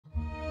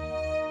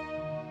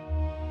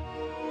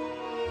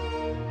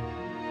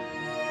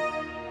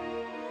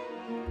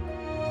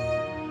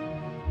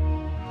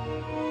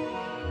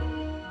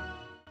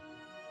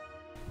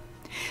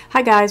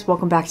Hi guys,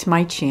 welcome back to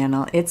my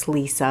channel. It's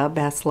Lisa,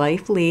 Best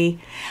Life Lee.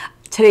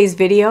 Today's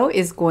video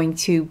is going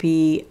to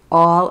be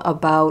all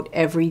about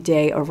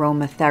everyday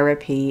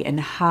aromatherapy and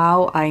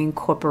how I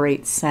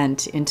incorporate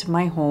scent into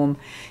my home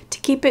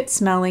to keep it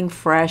smelling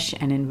fresh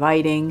and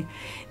inviting.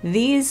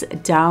 These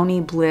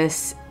Downy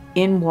Bliss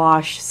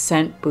in-wash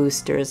scent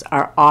boosters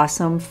are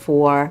awesome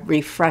for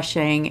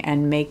refreshing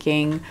and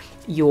making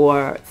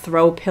your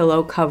throw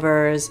pillow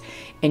covers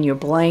and your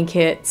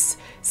blankets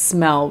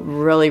smell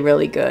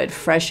really good,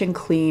 fresh and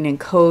clean and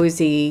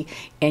cozy,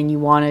 and you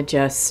want to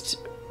just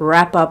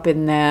wrap up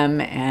in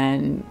them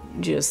and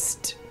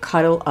just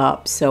cuddle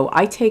up. So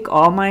I take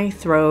all my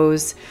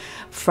throws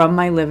from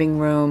my living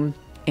room,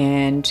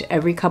 and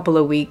every couple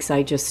of weeks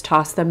I just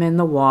toss them in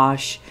the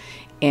wash,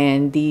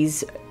 and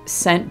these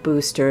scent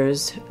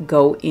boosters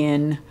go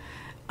in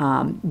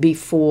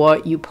before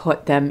you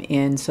put them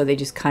in, so they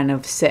just kind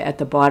of sit at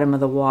the bottom of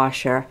the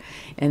washer,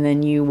 and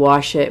then you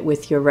wash it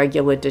with your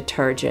regular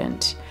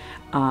detergent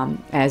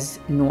as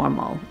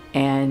normal,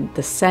 and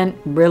the scent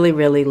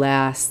really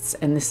lasts,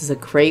 and this is a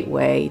great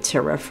way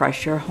to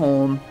refresh your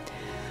home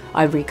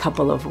every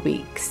couple of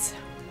weeks.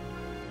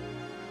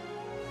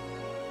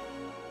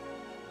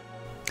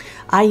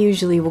 I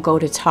usually will go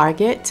to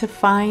Target to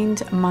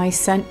find my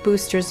scent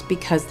boosters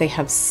because they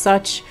have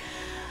such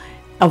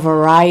a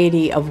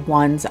variety of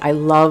ones. I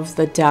love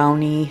the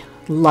Downy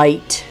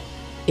Light.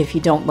 If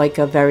you don't like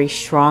a very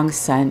strong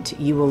scent,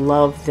 you will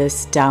love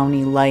this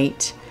Downy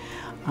Light.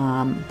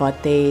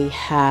 But they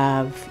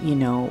have, you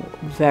know,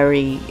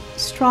 very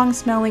strong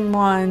smelling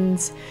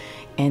ones,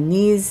 and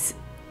these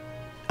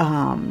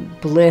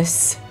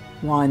Bliss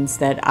ones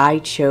that I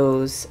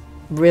chose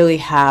really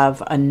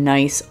have a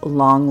nice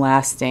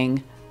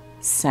long-lasting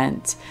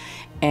scent.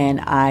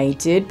 And I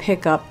did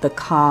pick up the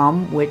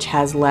Calm, which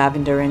has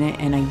lavender in it,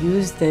 and I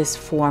use this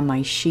for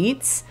my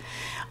sheets.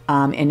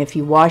 And if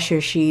you wash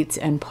your sheets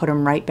and put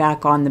them right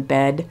back on the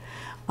bed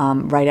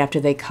right after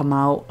they come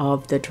out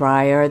of the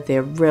dryer,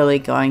 they're really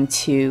going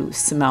to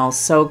smell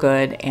so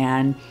good,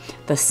 and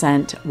the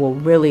scent will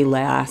really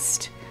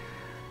last.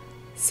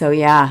 So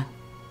yeah,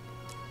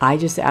 I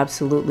just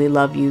absolutely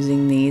love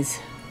using these.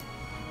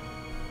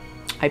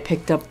 I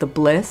picked up the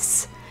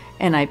Bliss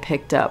and I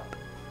picked up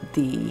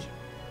the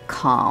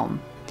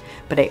Calm,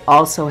 but I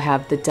also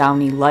have the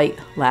Downy Light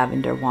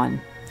lavender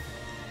one.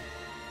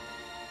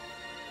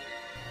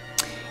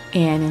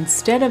 And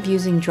instead of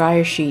using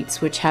dryer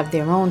sheets, which have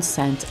their own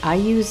scent, I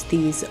use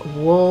these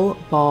wool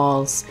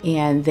balls,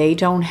 and they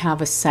don't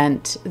have a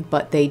scent,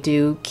 but they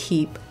do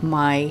keep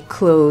my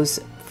clothes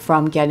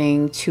from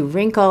getting too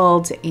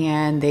wrinkled,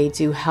 and they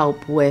do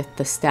help with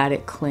the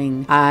static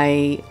cling.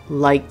 I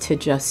like to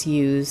just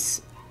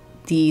use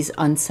these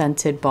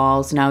unscented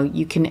balls. Now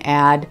you can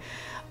add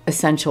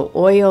essential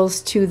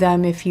oils to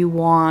them if you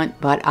want,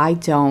 but I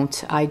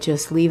don't. I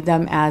just leave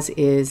them as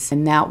is,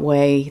 and that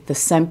way the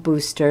scent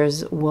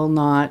boosters will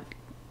not,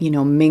 you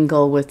know,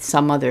 mingle with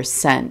some other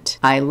scent.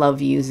 I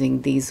love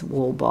using these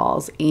wool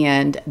balls,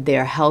 and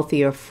they're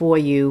healthier for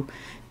you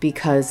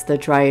because the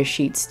dryer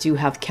sheets do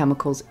have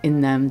chemicals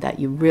in them that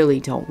you really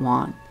don't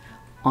want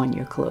on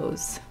your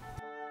clothes.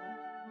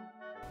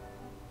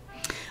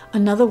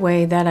 Another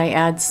way that I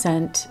add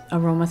scent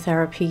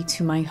aromatherapy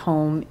to my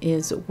home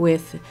is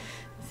with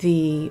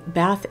the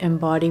Bath &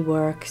 Body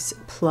Works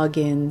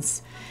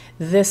plugins.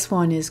 This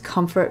one is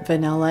Comfort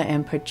Vanilla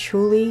and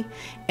Patchouli,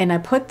 and I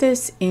put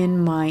this in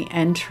my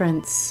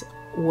entrance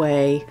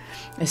way.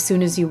 As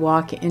soon as you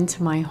walk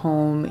into my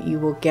home, you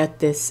will get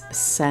this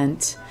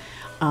scent,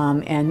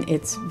 and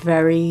it's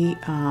very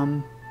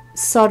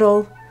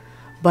subtle,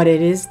 but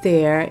it is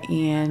there,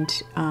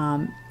 and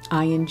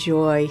I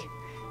enjoy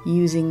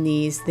using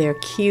these. They're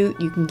cute.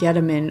 You can get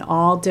them in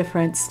all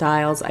different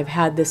styles. I've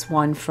had this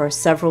one for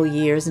several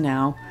years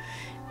now,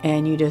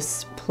 and you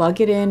just plug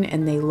it in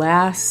and they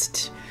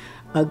last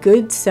a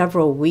good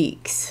several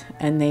weeks,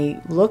 and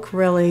they look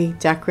really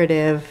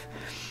decorative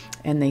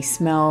and they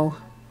smell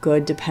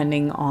good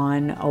depending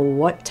on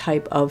what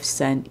type of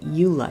scent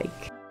you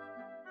like.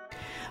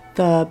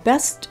 The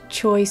best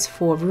choice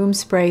for room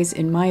sprays,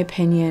 in my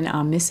opinion,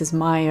 are Mrs.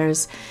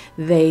 Meyer's.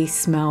 They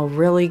smell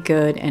really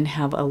good and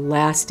have a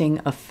lasting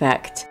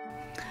effect.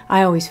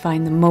 I always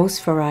find the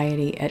most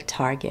variety at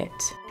Target.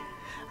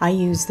 I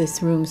use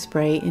this room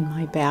spray in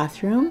my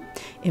bathroom,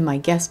 in my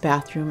guest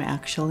bathroom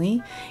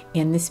actually,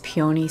 and this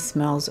peony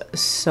smells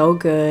so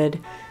good,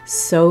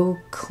 so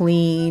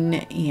clean,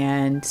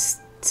 and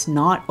it's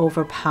not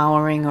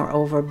overpowering or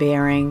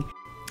overbearing.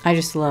 I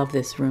just love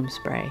this room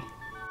spray.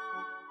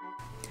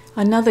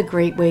 Another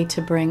great way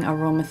to bring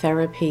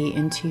aromatherapy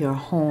into your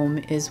home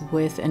is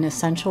with an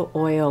essential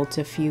oil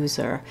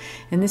diffuser.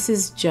 And this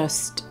is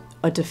just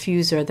a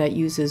diffuser that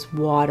uses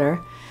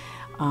water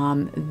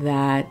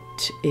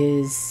that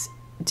is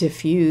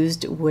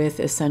diffused with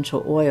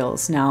essential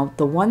oils. Now,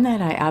 the one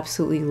that I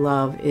absolutely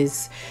love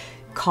is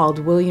called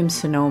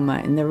Williams-Sonoma,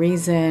 and the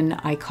reason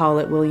I call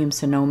it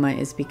Williams-Sonoma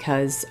is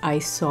because I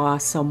saw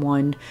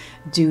someone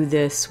do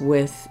this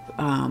with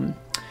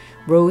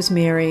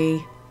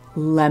rosemary,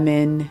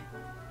 lemon,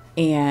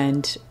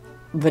 and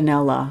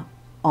vanilla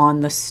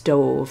on the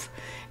stove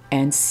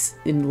and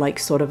in like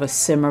sort of a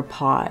simmer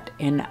pot.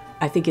 And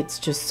I think it's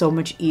just so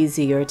much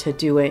easier to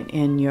do it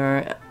in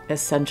your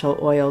essential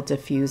oil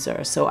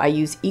diffuser. So I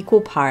use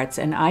equal parts,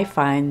 and I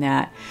find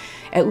that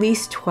at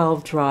least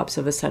 12 drops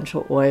of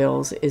essential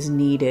oils is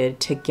needed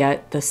to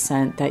get the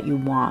scent that you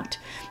want.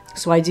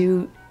 So I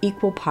do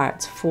equal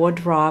parts, 4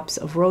 drops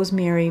of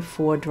rosemary,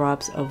 4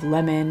 drops of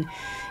lemon,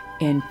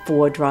 and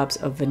 4 drops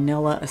of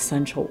vanilla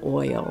essential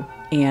oil.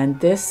 And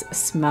this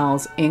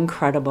smells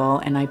incredible,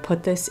 and I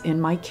put this in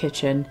my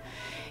kitchen,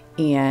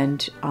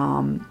 and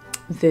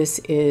this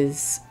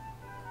is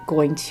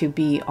going to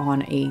be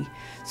on a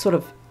sort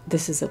of,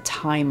 this is a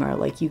timer,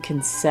 like you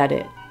can set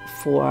it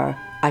for,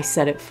 I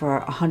set it for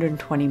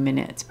 120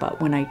 minutes,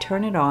 but when I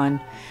turn it on,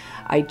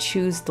 I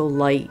choose the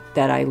light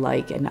that I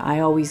like, and I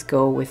always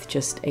go with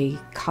just a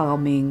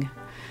calming,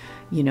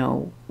 you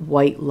know,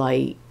 white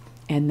light,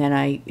 and then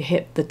I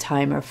hit the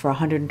timer for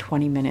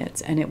 120 minutes,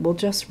 and it will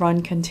just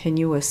run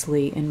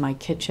continuously in my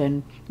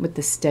kitchen with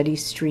the steady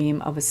stream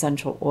of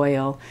essential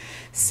oil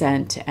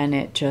scent. And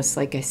it just,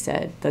 like I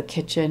said, the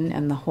kitchen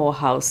and the whole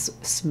house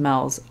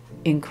smells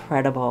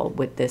incredible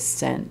with this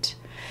scent.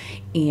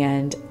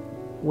 And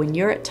when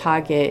you're at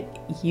Target,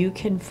 you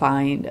can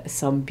find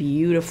some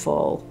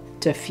beautiful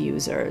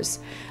diffusers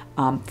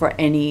for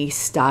any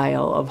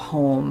style of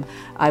home.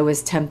 I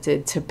was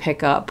tempted to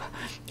pick up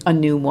a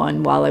new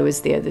one while I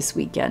was there this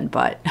weekend,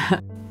 but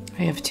I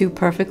have 2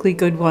 perfectly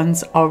good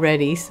ones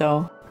already,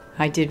 so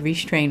I did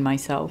restrain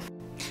myself.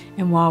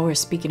 And while we're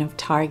speaking of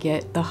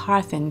Target, the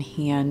Hearth and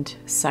Hand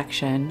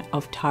section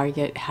of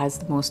Target has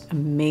the most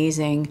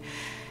amazing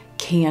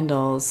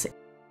candles.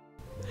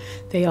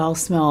 They all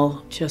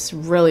smell just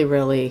really,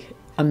 really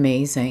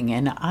amazing.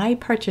 And I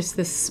purchased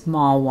this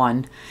small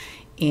one,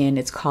 and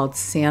it's called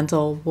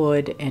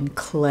Sandalwood and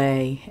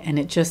Clay, and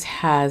it just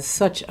has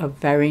such a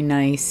very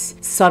nice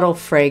subtle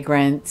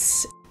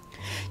fragrance,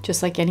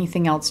 just like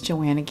anything else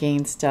Joanna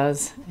Gaines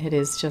does. It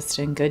is just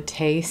in good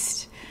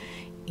taste,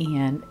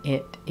 and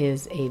it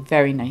is a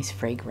very nice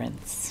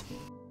fragrance.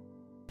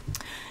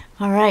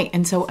 All right,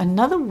 and so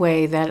another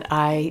way that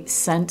I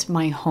scent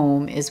my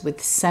home is with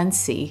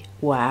Scentsy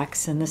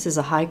wax, and this is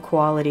a high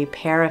quality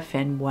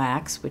paraffin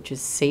wax, which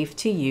is safe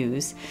to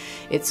use.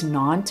 It's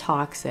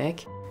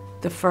non-toxic.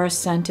 The first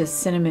scent is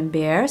Cinnamon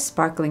Bear,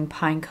 Sparkling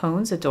Pine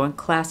Cones adorn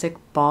classic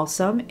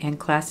balsam and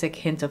classic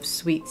hint of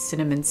sweet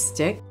cinnamon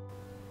stick.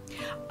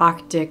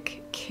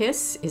 Arctic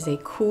Kiss is a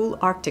cool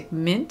Arctic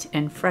mint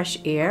and fresh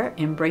air.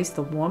 Embrace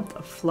the warmth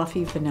of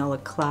fluffy vanilla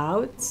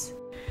clouds.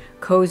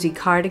 Cozy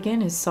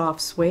Cardigan is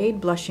soft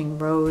suede, blushing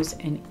rose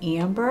and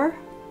amber.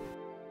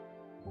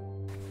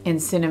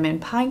 And Cinnamon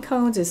Pine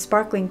Cones is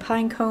Sparkling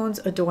Pine Cones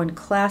adorn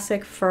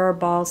classic fir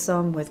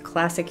balsam with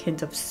classic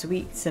hint of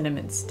sweet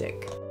cinnamon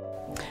stick.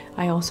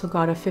 I also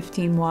got a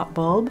 15-watt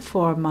bulb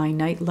for my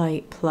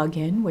nightlight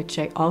plug-in, which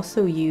I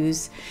also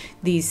use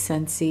these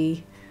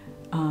Scentsy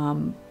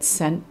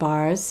scent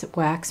bars,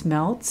 wax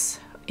melts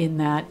in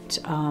that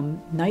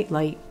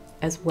nightlight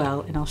as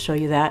well, and I'll show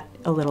you that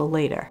a little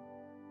later.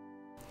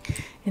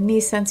 And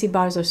these Scentsy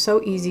bars are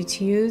so easy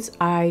to use.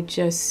 I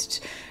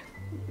just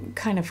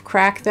kind of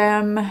crack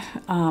them,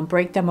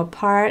 break them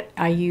apart.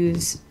 I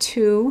use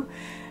 2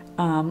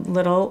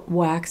 little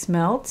wax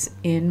melts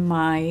in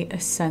my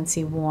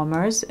Scentsy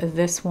warmers.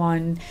 This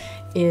one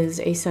is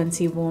a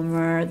Scentsy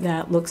warmer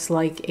that looks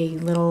like a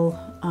little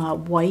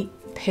white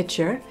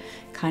pitcher,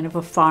 kind of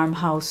a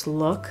farmhouse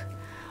look.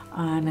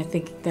 And I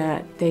think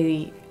that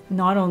they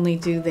not only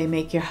do they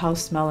make your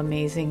house smell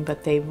amazing,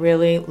 but they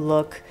really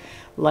look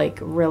like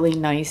really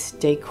nice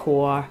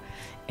decor,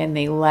 and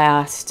they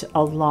last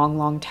a long,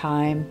 long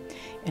time.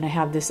 And I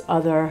have this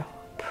other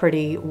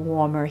pretty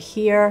warmer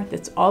here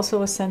that's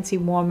also a Scentsy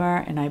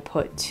warmer, and I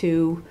put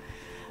 2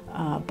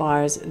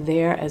 bars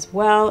there as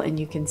well, and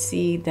you can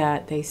see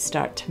that they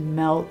start to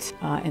melt,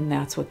 and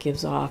that's what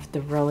gives off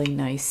the really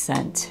nice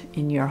scent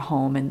in your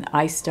home. And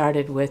I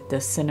started with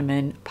the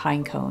Cinnamon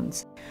Pine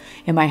Cones,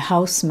 and my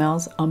house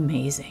smells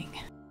amazing.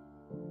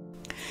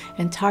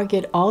 And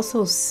Target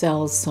also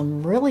sells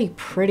some really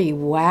pretty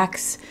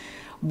wax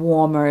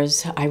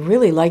warmers. I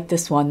really like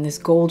this one, this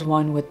gold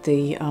one with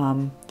the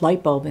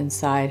light bulb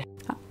inside.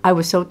 I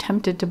was so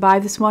tempted to buy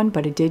this one,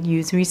 but I did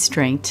use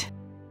restraint.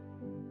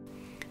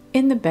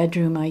 In the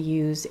bedroom, I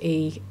use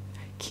a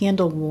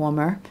candle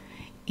warmer,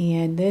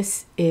 and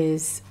this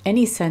is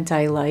any scent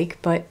I like,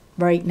 but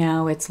right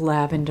now it's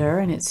lavender,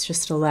 and it's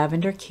just a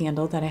lavender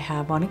candle that I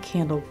have on a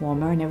candle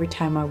warmer, and every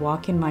time I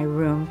walk in my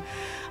room,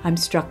 I'm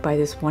struck by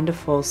this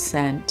wonderful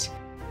scent.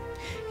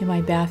 In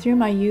my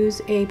bathroom, I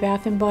use a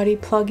Bath & Body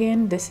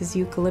plug-in. This is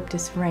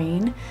Eucalyptus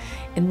Rain,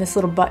 and this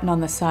little button on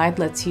the side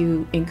lets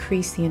you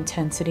increase the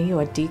intensity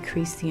or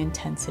decrease the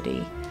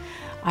intensity.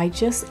 I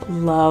just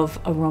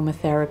love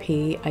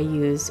aromatherapy. I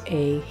use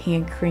a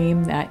hand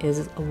cream that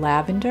is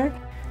lavender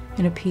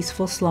and a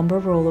Peaceful Slumber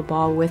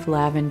rollerball with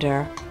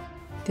lavender.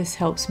 This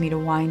helps me to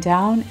wind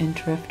down and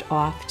drift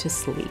off to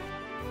sleep.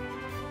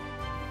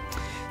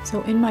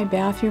 So in my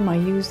bathroom, I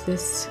use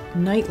this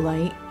night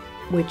light,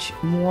 which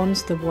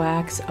warms the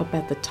wax up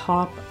at the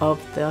top of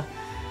the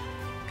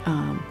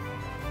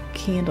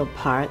candle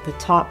part, the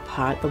top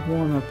part, the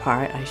warmer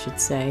part, I should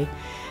say.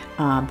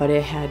 But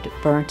it had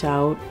burnt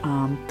out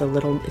the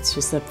little, it's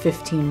just a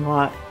 15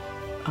 watt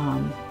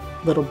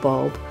little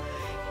bulb.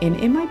 And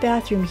in my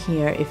bathroom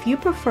here, if you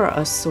prefer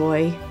a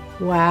soy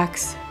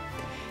wax,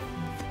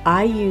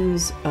 I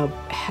use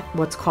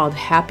what's called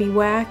Happy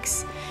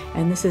Wax,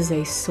 and this is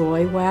a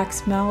soy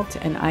wax melt,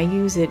 and I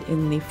use it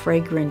in the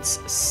fragrance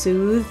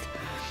Soothe,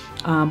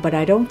 but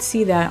I don't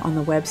see that on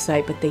the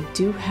website, but they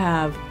do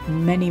have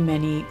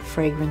many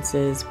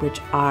fragrances which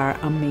are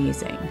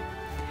amazing.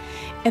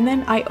 And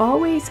then I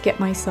always get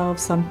myself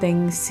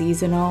something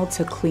seasonal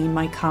to clean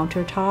my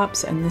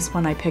countertops, and this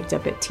one I picked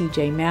up at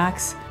TJ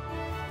Maxx.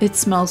 It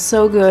smells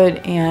so good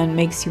and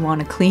makes you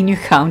want to clean your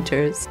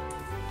counters.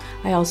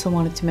 I also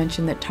wanted to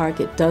mention that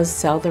Target does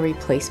sell the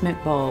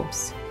replacement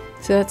bulbs.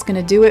 So that's going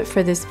to do it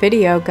for this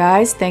video,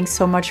 guys. Thanks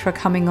so much for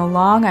coming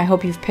along. I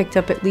hope you've picked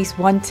up at least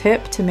one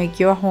tip to make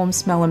your home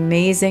smell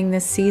amazing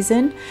this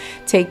season.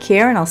 Take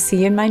care, and I'll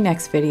see you in my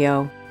next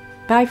video.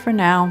 Bye for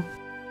now.